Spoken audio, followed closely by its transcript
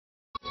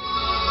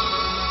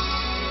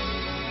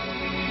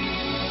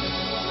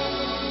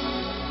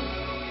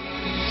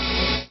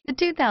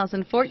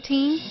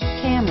2014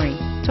 Camry.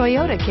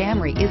 Toyota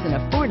Camry is an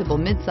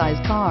affordable midsize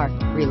car,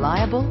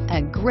 reliable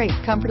and great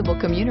comfortable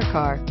commuter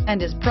car,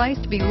 and is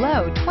priced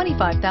below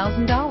 $25,000.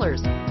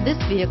 This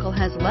vehicle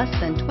has less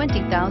than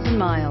 20,000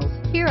 miles.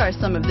 Here are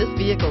some of this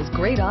vehicle's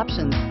great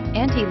options: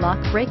 anti-lock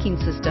braking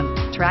system,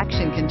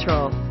 traction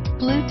control,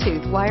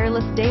 Bluetooth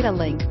wireless data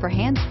link for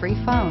hands-free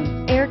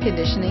phone, air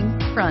conditioning,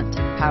 front,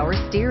 power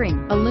steering,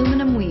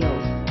 aluminum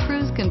wheels,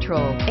 cruise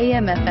control,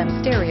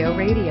 AM/FM stereo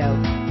radio,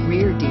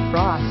 rear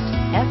defrost,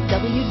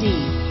 FWD.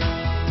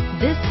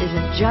 This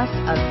isn't just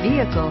a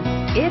vehicle,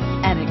 it's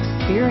an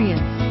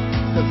experience.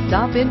 So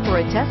stop in for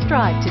a test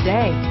drive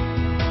today.